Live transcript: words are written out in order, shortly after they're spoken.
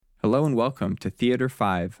Hello and welcome to Theater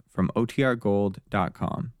 5 from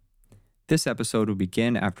OTRGold.com. This episode will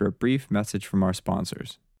begin after a brief message from our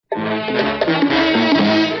sponsors.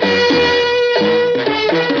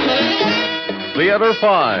 Theater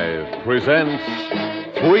 5 presents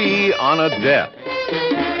 3 on a Debt.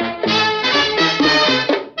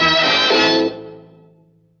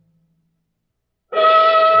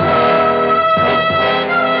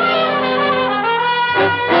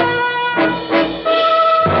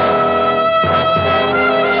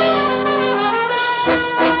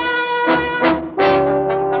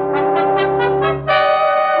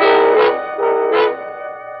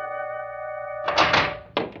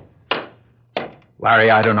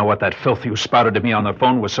 Larry, I don't know what that filth you spouted to me on the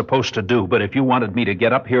phone was supposed to do, but if you wanted me to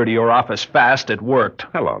get up here to your office fast, it worked.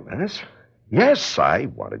 Hello, Les. Yes, I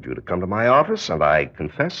wanted you to come to my office, and I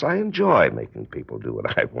confess I enjoy making people do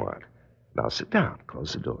what I want. Now sit down.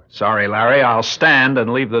 Close the door. Sorry, Larry, I'll stand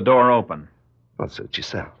and leave the door open. Well, suit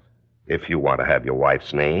yourself. If you want to have your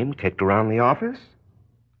wife's name kicked around the office.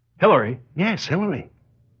 Hillary? Yes, Hillary.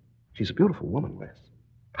 She's a beautiful woman, Les.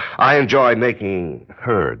 I enjoy making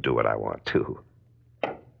her do what I want, too.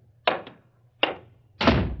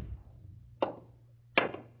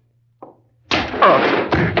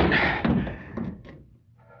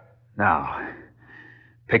 Now,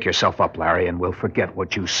 pick yourself up, Larry, and we'll forget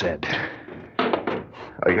what you said. Oh,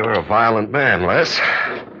 you're a violent man, Les.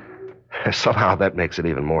 Somehow that makes it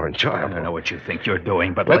even more enjoyable. I don't know what you think you're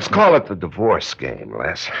doing, but let's call it the divorce game,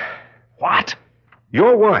 Les. What?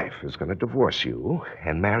 Your wife is going to divorce you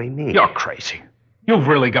and marry me. You're crazy. You've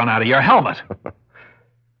really gone out of your helmet.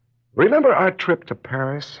 Remember our trip to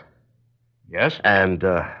Paris? Yes? And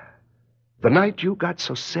the night you got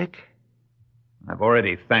so sick? I've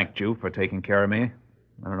already thanked you for taking care of me.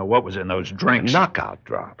 I don't know what was in those drinks. Knockout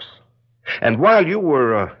drops. And while you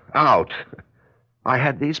were out, I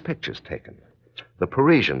had these pictures taken. The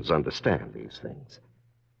Parisians understand these things.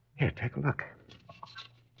 Here, take a look.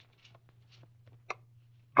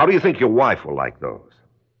 How do you think your wife will like those?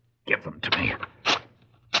 Give them to me.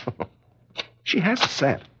 She has a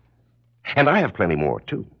set. And I have plenty more,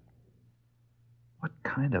 too. What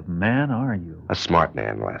kind of man are you? A smart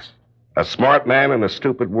man, Les. A smart man in a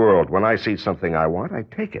stupid world. When I see something I want, I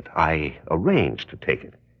take it. I arrange to take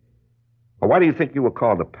it. Well, why do you think you were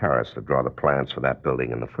called to Paris to draw the plans for that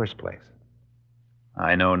building in the first place?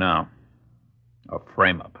 I know now. A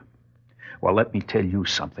frame-up. Well, let me tell you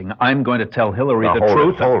something. I'm going to tell Hillary the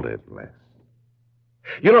truth. Hold it, Les.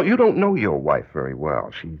 You know, you don't know your wife very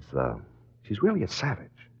well. She's really a savage.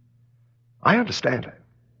 I understand her.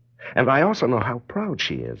 And I also know how proud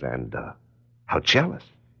she is and how jealous.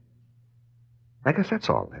 I guess that's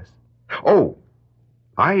all, Les. Oh,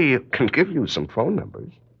 I can give you some phone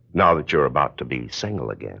numbers now that you're about to be single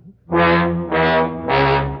again.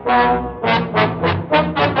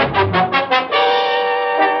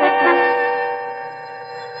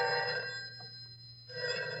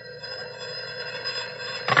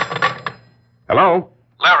 Hello?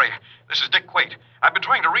 Larry, this is Dick Quaid. I've been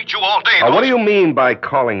trying to reach you all day. What do you mean by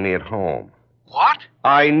calling me at home? What?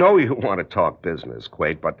 I know you want to talk business,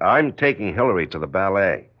 Quaid, but I'm taking Hillary to the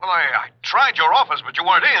ballet. Well, I tried your office, but you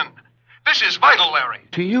weren't in. This is vital, Larry.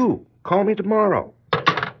 To you. Call me tomorrow.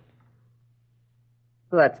 Well,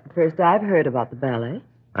 that's the first I've heard about the ballet.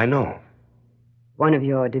 I know. One of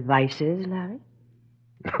your devices, Larry?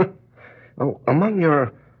 Oh, among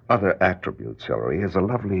your other attributes, Hillary, is a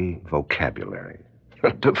lovely vocabulary.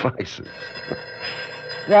 Devices.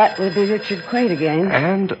 That would be Richard Quaid again.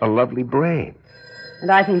 And a lovely brain.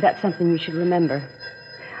 And I think that's something you should remember.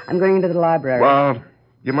 I'm going into the library. Well,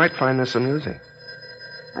 you might find this amusing.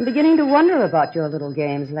 I'm beginning to wonder about your little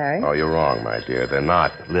games, Larry. Oh, you're wrong, my dear. They're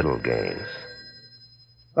not little games.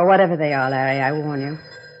 Well, whatever they are, Larry, I warn you.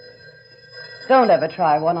 Don't ever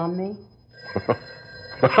try one on me.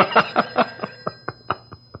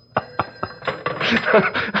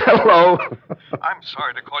 Hello. I'm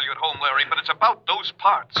sorry to call you at home, Larry, but it's about those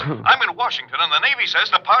parts. I'm in Washington, and the Navy says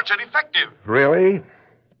the parts are defective. Really?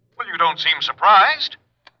 Well, you don't seem surprised.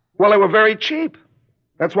 Well, they were very cheap.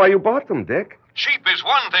 That's why you bought them, Dick. Cheap is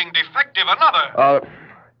one thing, defective another.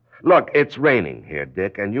 Look, it's raining here,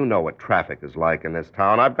 Dick, and you know what traffic is like in this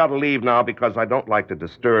town. I've got to leave now because I don't like to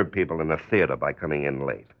disturb people in the theater by coming in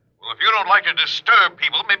late. Well, if you don't like to disturb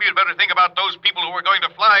people, maybe you'd better think about those people who were going to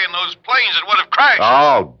fly in those planes that would have crashed.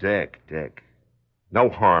 Oh, Dick. No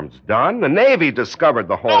harm's done. The Navy discovered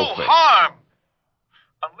the whole thing. No harm.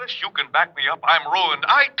 Unless you can back me up, I'm ruined.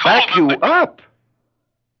 I told Back them you up?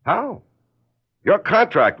 How? Your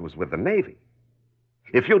contract was with the Navy.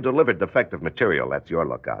 If you delivered defective material, that's your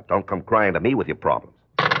lookout. Don't come crying to me with your problems.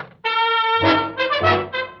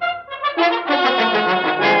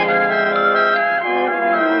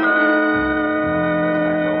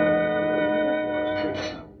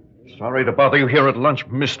 sorry to bother you here at lunch,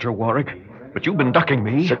 Mr. Warwick, but you've been ducking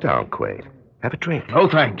me. Sit down, Quaid. Have a drink. No,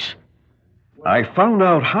 thanks. I found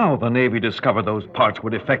out how the Navy discovered those parts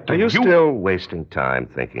were defective. Are you still wasting time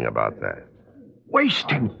thinking about that?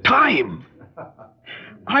 Wasting time?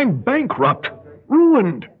 I'm bankrupt,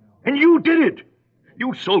 ruined, and you did it.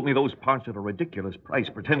 You sold me those parts at a ridiculous price,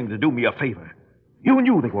 pretending to do me a favor. You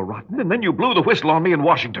knew they were rotten, and then you blew the whistle on me in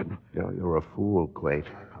Washington. You're a fool, Quaid.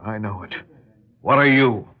 I know it. What are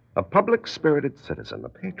you? A public-spirited citizen, a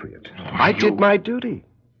patriot. I did my duty.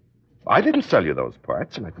 I didn't sell you those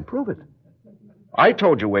parts, and I can prove it. I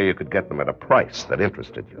told you where you could get them at a price that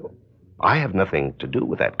interested you. I have nothing to do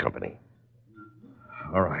with that company.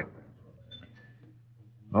 All right.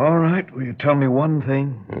 All right, will you tell me one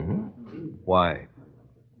thing? Mm-hmm. Why?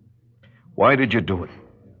 Why did you do it?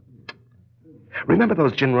 Remember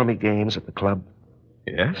those gin rummy games at the club?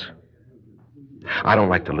 Yes? I don't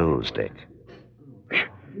like to lose, Dick.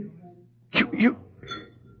 You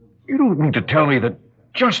don't mean to tell me that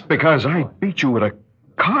just because I beat you at a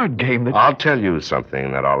card game that... I'll tell you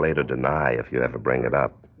something that I'll later deny if you ever bring it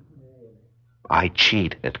up. I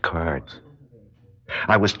cheat at cards.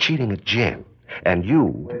 I was cheating at gin, and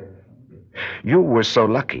you were so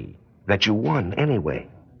lucky that you won anyway.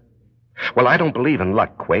 Well, I don't believe in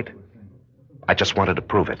luck, Quaid. I just wanted to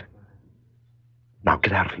prove it. Now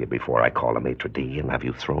get out of here before I call a maitre d' and have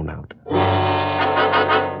you thrown out.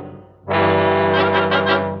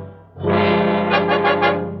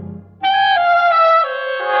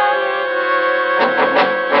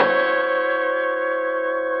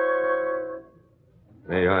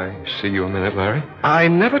 May I see you a minute, Larry? I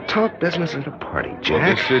never talk business at a party, Jack.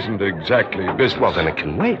 Well, this isn't exactly business. Well, then it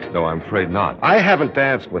can wait. No, I'm afraid not. I haven't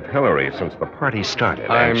danced with Hillary since the party started.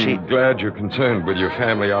 I'm glad you're concerned with your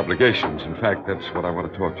family obligations. In fact, that's what I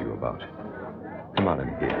want to talk to you about. Come on in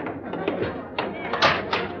here.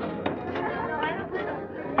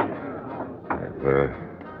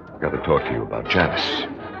 I've got to talk to you about Janice.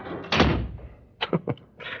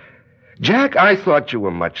 Jack, I thought you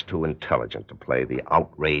were much too intelligent to play the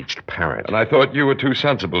outraged parent. And I thought you were too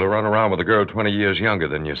sensible to run around with a girl 20 years younger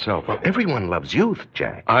than yourself. Well, everyone loves youth,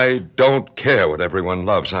 Jack. I don't care what everyone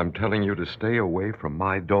loves. I'm telling you to stay away from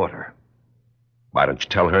my daughter. Why don't you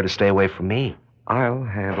tell her to stay away from me? I'll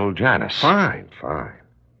handle Janice. Fine.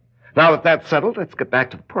 Now that that's settled, let's get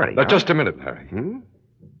back to the party. Now, just a minute, Larry. Hmm?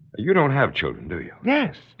 You don't have children, do you?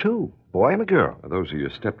 Yes, two. Boy and a girl. Now, those are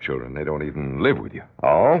your stepchildren. They don't even live with you.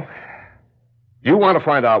 Oh? You want to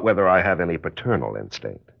find out whether I have any paternal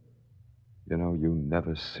instinct? You know, you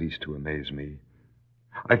never cease to amaze me.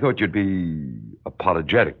 I thought you'd be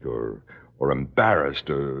apologetic or embarrassed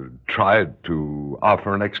or tried to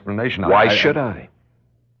offer an explanation. Why should I?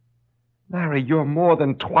 Larry, you're more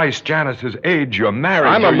than twice Janice's age. You're married.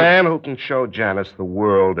 I'm a man who can show Janice the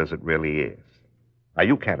world as it really is. Now,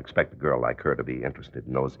 you can't expect a girl like her to be interested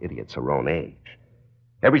in those idiots her own age.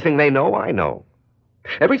 Everything they know, I know.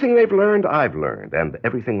 Everything they've learned, I've learned. And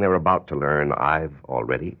everything they're about to learn, I've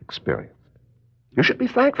already experienced. You should be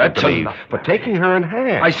thankful That's to me enough, for taking her in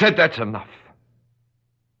hand. I said that's enough.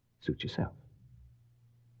 Suit yourself.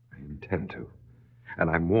 I intend to. And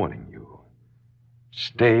I'm warning you.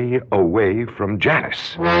 Stay away from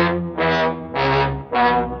Janice.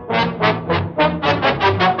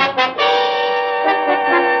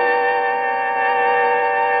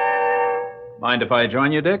 Mind if I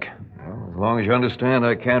join you, Dick? Well, as long as you understand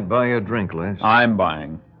I can't buy you a drink, Les. I'm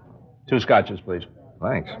buying. 2 scotches, please.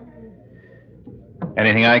 Thanks.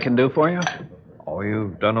 Anything I can do for you? Oh,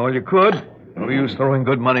 you've done all you could. No use throwing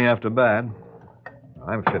good money after bad.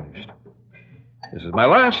 I'm finished. This is my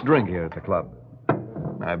last drink here at the club.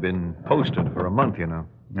 I've been posted for a month, you know.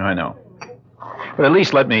 I know. But at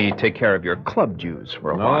least let me take care of your club dues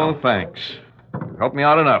for a while. No, thanks. You've helped me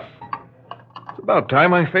out enough. It's about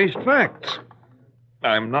time I faced facts.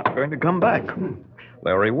 I'm not going to come back.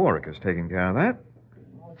 Larry Warwick is taking care of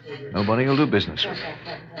that. Nobody will do business with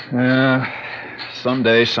me.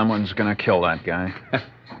 Someday someone's going to kill that guy.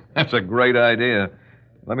 That's a great idea.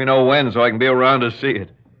 Let me know when so I can be around to see it.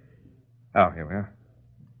 Oh, here we are.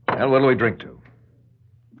 And what do we drink to?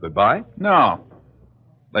 Goodbye? No.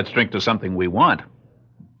 Let's drink to something we want.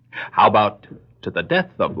 How about to the death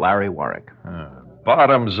of Larry Warwick?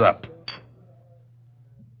 Bottoms up.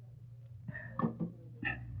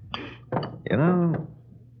 You know,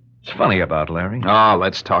 it's funny about Larry. Oh,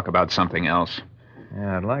 let's talk about something else.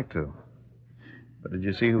 Yeah, I'd like to. But did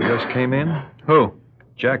you see who just came in? Who?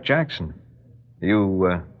 Jack Jackson.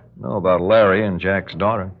 You know about Larry and Jack's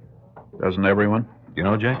daughter. Doesn't everyone? You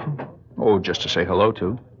know Jackson? Oh, just to say hello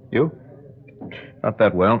to. You? Not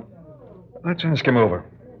that well. Let's ask him over.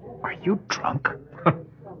 Are you drunk?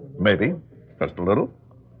 Maybe. Just a little.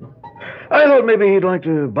 I thought maybe he'd like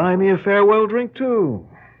to buy me a farewell drink, too.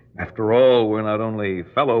 After all, we're not only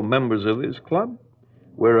fellow members of his club,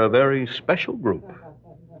 we're a very special group.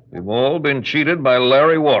 We've all been cheated by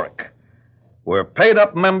Larry Warwick. We're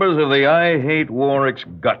paid-up members of the I Hate Warwick's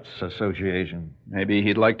Guts Association. Maybe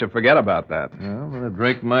he'd like to forget about that. Well, a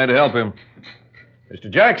drink might help him.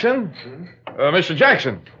 Mr. Jackson? Mr.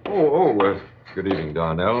 Jackson. Good evening,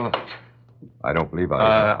 Darnell. I don't believe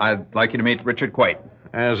I'd like you to meet Richard Quaid.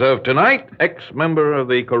 As of tonight, ex-member of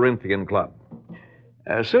the Corinthian Club.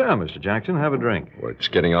 Sit down, Mr. Jackson. Have a drink. Well, it's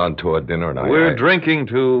getting on toward dinner, and We're drinking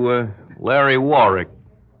to Larry Warwick.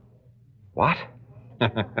 What?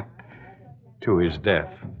 To his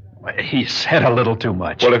death. He said a little too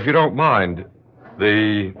much. Well, if you don't mind,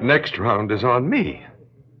 the next round is on me.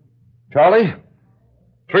 Charlie,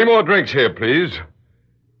 3 more drinks here, please.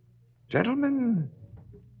 Gentlemen,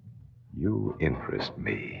 you interest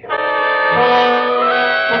me.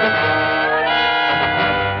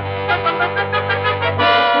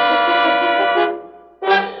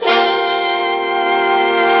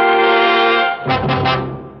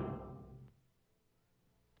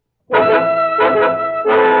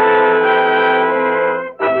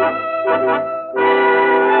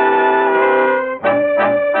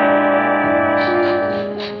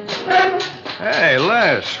 Hey,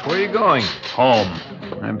 Les, where are you going? Home.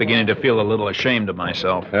 I'm beginning to feel a little ashamed of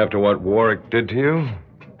myself. After what Warwick did to you,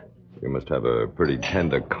 you must have a pretty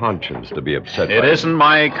tender conscience to be upset by. It isn't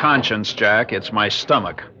my conscience, Jack. It's my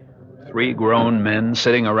stomach. 3 grown men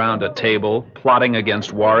sitting around a table, plotting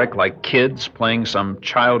against Warwick like kids playing some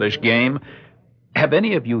childish game. Have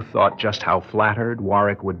any of you thought just how flattered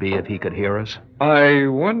Warwick would be if he could hear us? I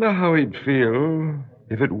wonder how he'd feel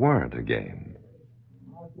if it weren't a game.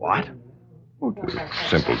 What?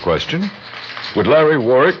 Simple question. Would Larry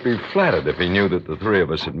Warwick be flattered if he knew that the 3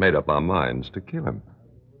 of us had made up our minds to kill him?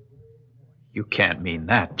 You can't mean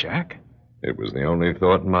that, Jack. It was the only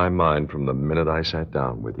thought in my mind from the minute I sat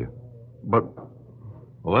down with you. But,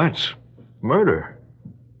 well, that's murder.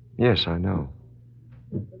 Yes, I know.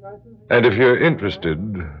 And if you're interested,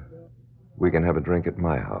 we can have a drink at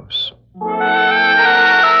my house.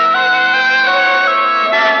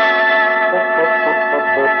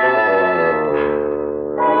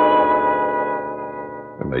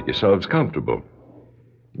 And make yourselves comfortable.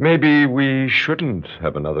 Maybe we shouldn't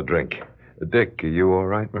have another drink. Dick, are you all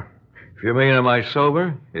right? If you mean, am I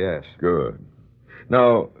sober? Yes. Good.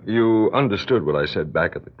 Now, you understood what I said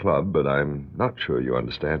back at the club, but I'm not sure you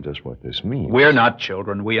understand just what this means. We're not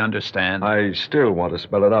children. We understand. I still want to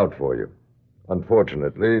spell it out for you.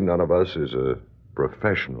 Unfortunately, none of us is a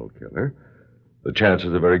professional killer. The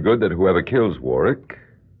chances are very good that whoever kills Warwick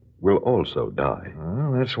will also die.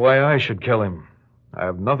 Well, that's why I should kill him. I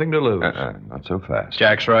have nothing to lose. Not so fast.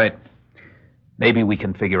 Jack's right. Maybe we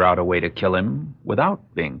can figure out a way to kill him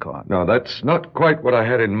without being caught. No, that's not quite what I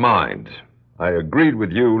had in mind. I agreed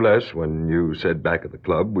with you, Les, when you said back at the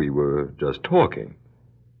club we were just talking.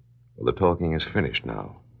 Well, the talking is finished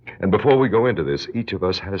now. And before we go into this, each of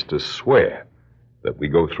us has to swear that we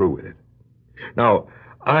go through with it. Now,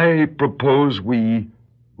 I propose we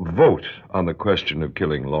vote on the question of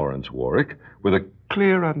killing Lawrence Warwick with a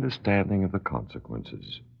clear understanding of the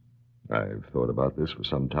consequences. I've thought about this for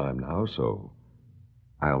some time now, so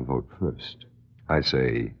I'll vote first. I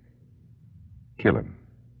say, kill him.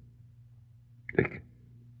 Dick?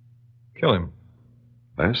 Kill him.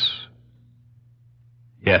 Les?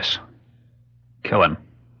 Yes. Kill him.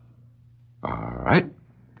 All right.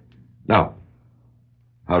 Now,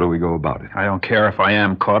 how do we go about it? I don't care if I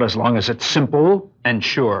am caught as long as it's simple and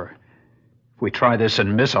sure. If we try this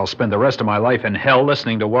and miss, I'll spend the rest of my life in hell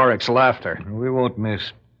listening to Warwick's laughter. We won't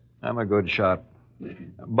miss. I'm a good shot.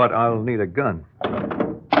 But I'll need a gun.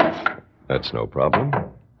 That's no problem.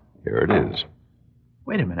 Here it is.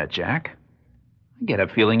 Wait a minute, Jack. I get a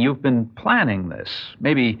feeling you've been planning this.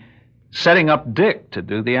 Maybe setting up Dick to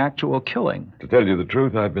do the actual killing. To tell you the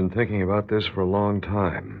truth, I've been thinking about this for a long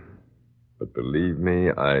time. But believe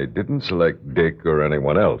me, I didn't select Dick or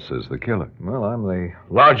anyone else as the killer. Well, I'm the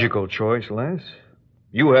logical choice, Les.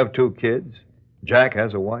 You have 2 kids. Jack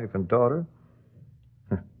has a wife and daughter.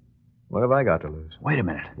 What have I got to lose? Wait a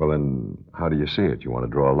minute. Well, then, how do you see it? You want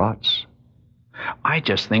to draw lots? I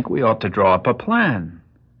just think we ought to draw up a plan.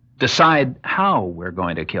 Decide how we're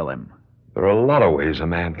going to kill him. There are a lot of ways a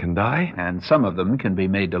man can die. And some of them can be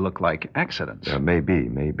made to look like accidents. Maybe,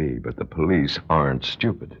 but the police aren't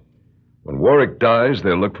stupid. When Warwick dies,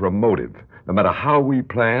 they'll look for a motive. No matter how we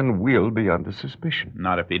plan, we'll be under suspicion.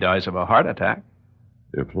 Not if he dies of a heart attack.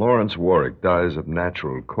 If Lawrence Warwick dies of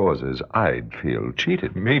natural causes, I'd feel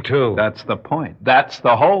cheated. Me too. That's the point. That's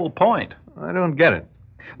the whole point. I don't get it.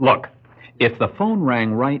 Look, if the phone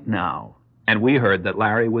rang right now and we heard that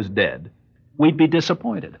Larry was dead, we'd be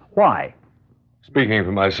disappointed. Why? Speaking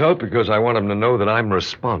for myself, because I want him to know that I'm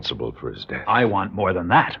responsible for his death. I want more than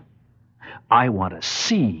that. I want to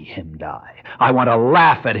see him die. I want to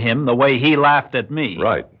laugh at him the way he laughed at me.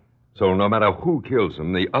 Right. So no matter who kills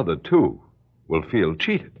him, the other two will feel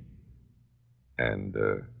cheated. And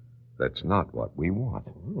that's not what we want.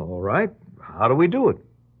 All right. How do we do it?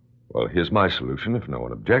 Well, here's my solution if no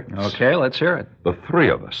one objects. Okay, let's hear it. The three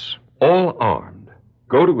of us, all armed,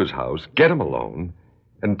 go to his house, get him alone,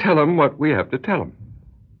 and tell him what we have to tell him.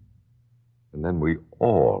 And then we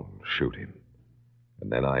all shoot him. And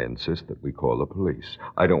then I insist that we call the police.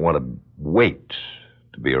 I don't want to wait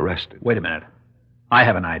to be arrested. Wait a minute. I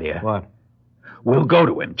have an idea. What? We'll go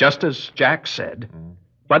to him, just as Jack said.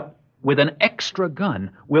 But with an extra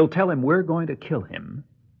gun, we'll tell him we're going to kill him,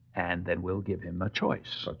 and then we'll give him a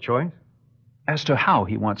choice. A choice? As to how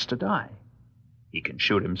he wants to die. He can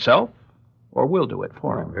shoot himself, or we'll do it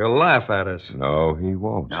for him. He'll laugh at us. No, he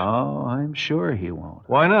won't. No, I'm sure he won't.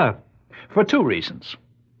 Why not? For two reasons.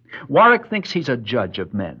 Warwick thinks he's a judge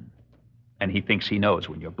of men, and he thinks he knows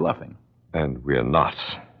when you're bluffing. And we're not.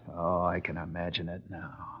 Oh, I can imagine it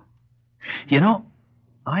now. You know,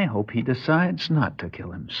 I hope he decides not to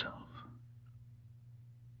kill himself.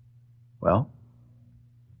 Well?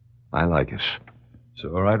 I like it. It's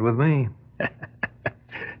all right with me.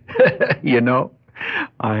 You know,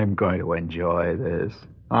 I'm going to enjoy this.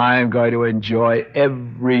 I'm going to enjoy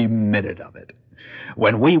every minute of it.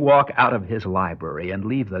 When we walk out of his library and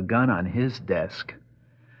leave the gun on his desk,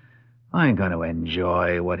 I'm going to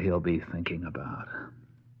enjoy what he'll be thinking about.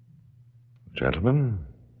 Gentlemen,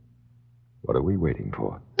 what are we waiting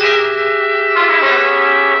for?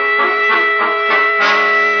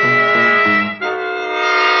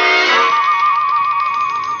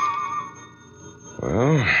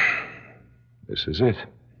 Well, this is it.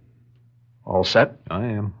 All set? I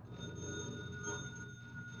am.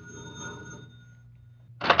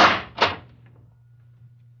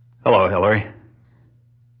 Hello, Hillary.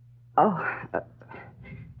 Oh,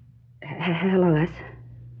 hello, Les.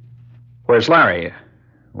 Where's Larry?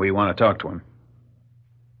 We want to talk to him.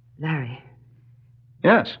 Larry.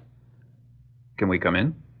 Yes. Can we come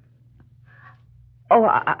in? Oh,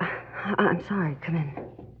 I'm sorry. Come in.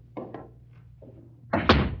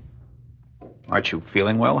 Aren't you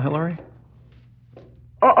feeling well, Hillary?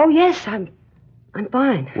 Oh, yes, I'm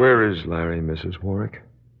fine. Where is Larry, Mrs. Warwick?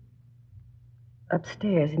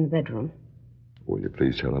 Upstairs in the bedroom. Will you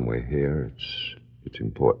please tell him we're here? It's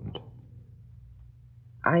important.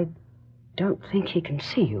 I don't think he can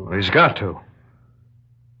see you. Well, he's got to.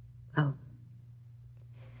 Oh.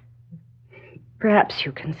 Perhaps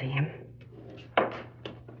you can see him.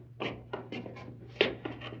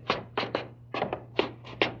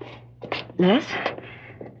 Les?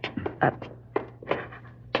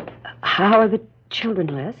 How are the children,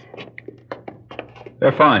 Les?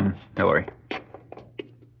 They're fine, Hillary.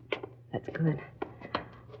 That's good.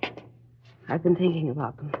 I've been thinking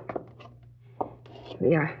about them.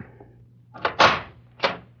 We are.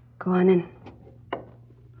 Go on in.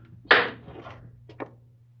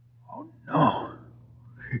 Oh, no.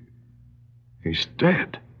 He's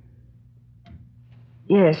dead.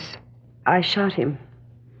 Yes, I shot him.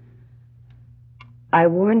 I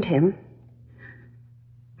warned him.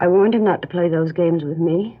 I warned him not to play those games with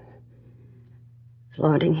me.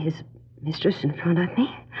 Flaunting his mistress in front of me.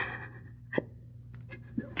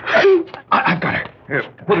 I've got her. Here,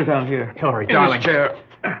 put her down here. Hillary, In darling. this chair.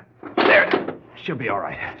 There. She'll be all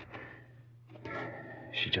right.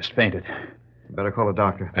 She just fainted. Better call a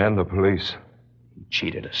doctor. And the police. He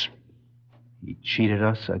cheated us. He cheated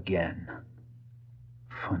us again.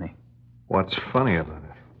 Funny. What's funny about it?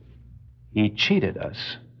 He cheated us,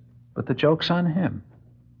 but the joke's on him.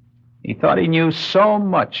 He thought he knew so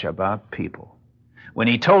much about people. When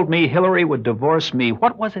he told me Hillary would divorce me,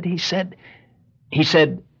 what was it he said? He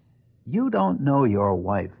said, "You don't know your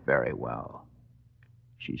wife very well.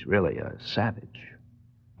 She's really a savage."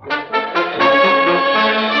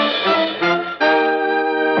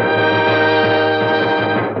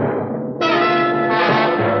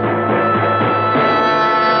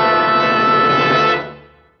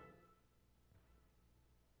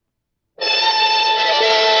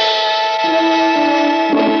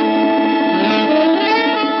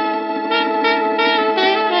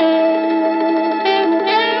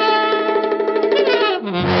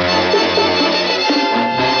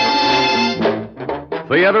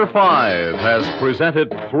 Theater 5 has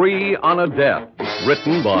presented 3 on a Death,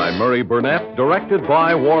 written by Murray Burnett, directed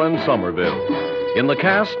by Warren Somerville. In the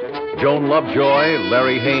cast, Joan Lovejoy,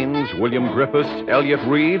 Larry Haynes, William Griffiths, Elliott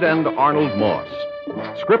Reed, and Arnold Moss.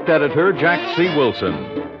 Script editor, Jack C. Wilson.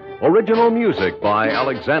 Original music by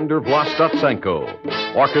Alexander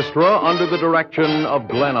Vlastotsenko. Orchestra under the direction of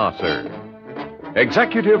Glenn Osser.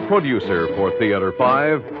 Executive producer for Theater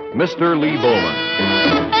 5, Mr. Lee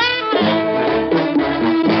Bowman.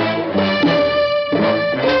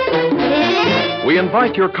 We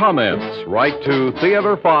invite your comments. Write to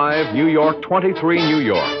Theater 5, New York 23, New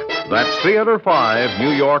York. That's Theater 5,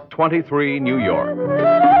 New York 23, New York.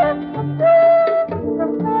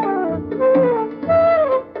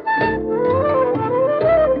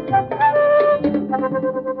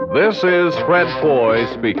 This is Fred Foy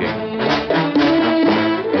speaking.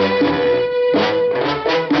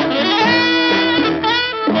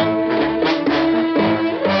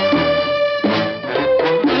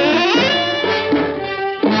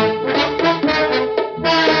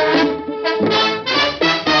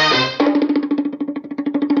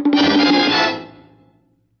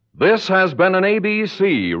 This has been an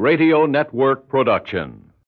ABC Radio Network production.